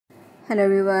Hello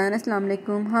everyone, Assalamu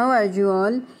alaikum. How are you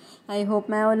all? I hope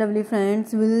my all lovely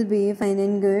friends will be fine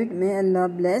and good. May Allah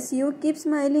bless you. Keep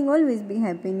smiling, always be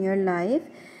happy in your life.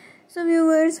 So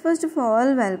viewers, first of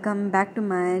all, welcome back to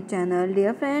my channel.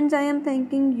 Dear friends, I am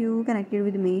thanking you connected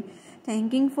with me.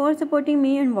 Thanking for supporting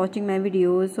me and watching my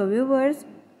videos. So viewers,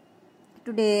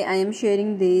 today I am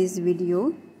sharing this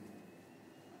video.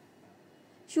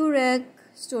 Shoe rack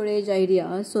storage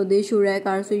ideas. So these shoe rack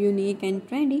are so unique and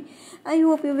trendy. I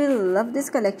hope you will love this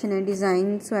collection and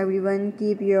design. So everyone,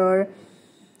 keep your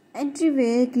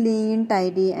entryway clean,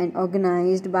 tidy and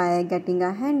organized by getting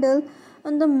a handle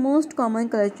on the most common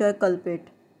culture culprit.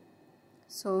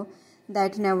 So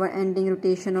that never ending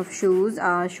rotation of shoes.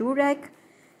 A shoe rack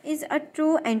is a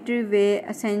true entryway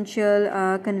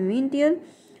essential, convenient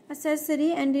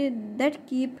accessory and that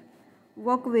keep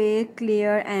walkway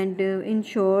clear and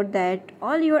ensure that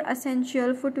all your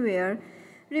essential footwear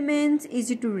remains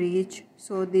easy to reach.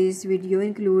 So this video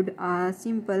include a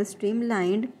simple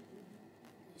streamlined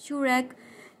shoe rack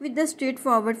with the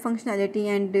straightforward functionality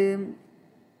and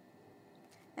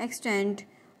extend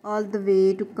all the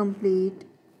way to complete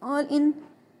all in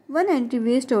one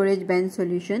entryway storage bench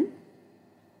solution.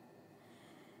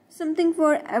 Something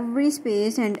for every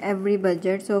space and every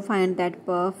budget. So find that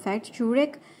perfect shoe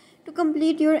rack to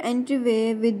complete your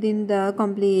entryway within the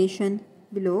compilation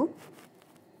below.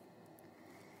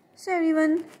 So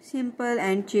everyone, simple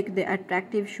and check the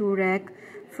attractive shoe rack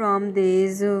from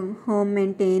this home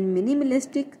maintained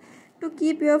minimalistic to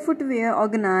keep your footwear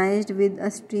organized with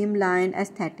a streamlined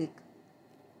aesthetic.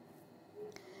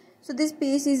 So this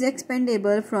piece is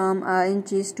expandable from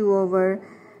inches to over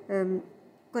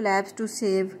collapse to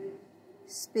save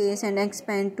space and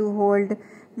expand to hold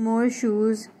more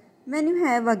shoes when you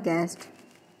have a guest.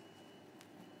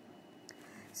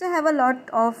 So have a lot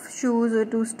of shoes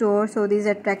to store. So this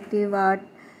attractive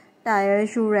tire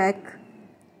shoe rack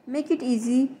make it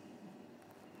easy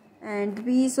and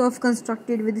piece of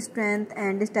constructed with strength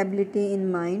and stability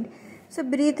in mind. So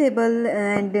breathable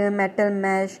and metal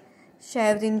mesh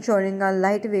shelves ensuring a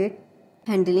lightweight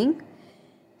handling.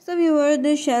 So viewers,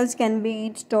 the shelves can be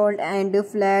installed and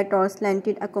flat or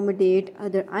slanted accommodate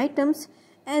other items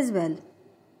as well.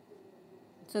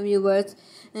 So viewers,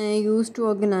 used to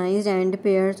organize and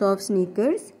pairs of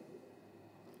sneakers.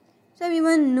 So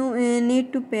everyone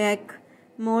need to pack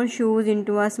more shoes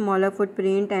into a smaller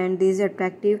footprint, and this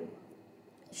attractive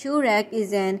shoe rack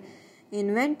is an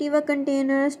inventive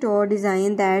container store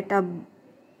design that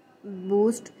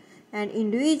boost and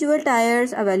individual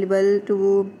tires available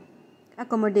to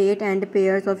accommodate and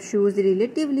pairs of shoes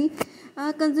relatively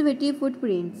conservative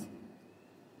footprints.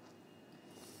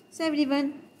 So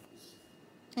everyone,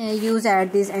 use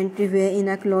at this entryway in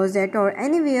a closet or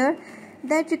anywhere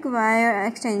that require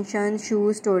extension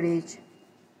shoe storage.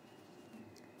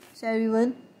 So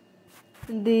everyone,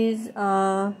 this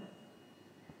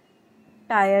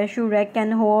tire shoe rack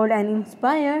can hold and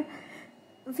inspire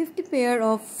 50 pair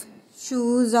of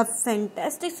shoes, a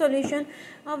fantastic solution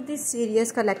of this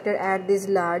serious collector at this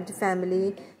large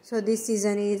family. So this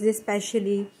season is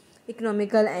especially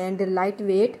economical and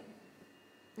lightweight.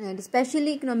 And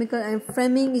especially economical, and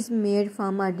framing is made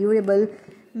from a durable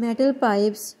metal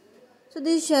pipes. So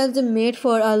these shelves are made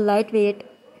for a lightweight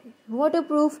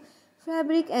waterproof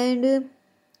fabric and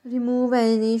remove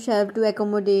any shelf to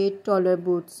accommodate taller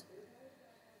boots.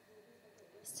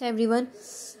 So everyone,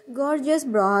 gorgeous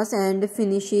brass and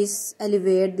finishes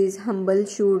elevate this humble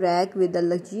shoe rack with a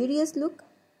luxurious look.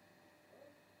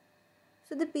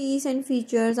 So the piece and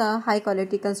features are high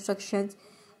quality constructions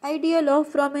ideal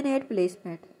of promenade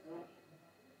placement.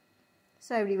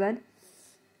 So everyone,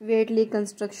 weighty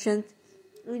constructions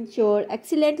ensure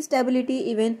excellent stability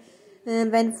even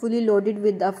when fully loaded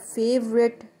with a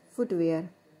favorite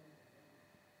footwear.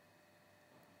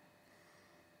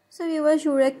 So viewers,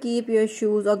 shoe rack keep your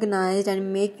shoes organized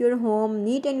and make your home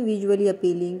neat and visually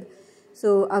appealing.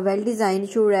 So a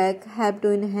well-designed shoe rack help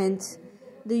to enhance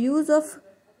the use of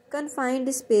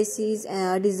confined spaces.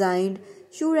 Designed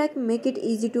shoe rack make it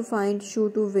easy to find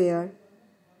shoe to wear.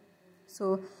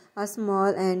 So a small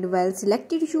and well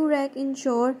selected shoe rack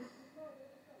ensure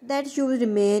that shoes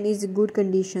remain in good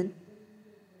condition.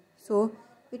 So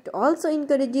it also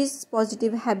encourages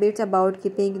positive habits about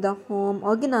keeping the home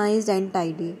organized and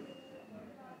tidy.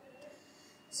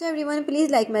 So everyone, please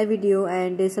like my video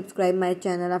and subscribe my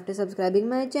channel. After subscribing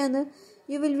my channel,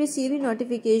 you will receive a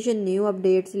notification new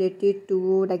updates related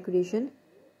to decoration.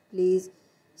 Please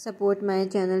support my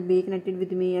channel, be connected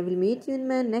with me. I will meet you in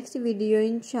my next video,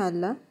 inshallah.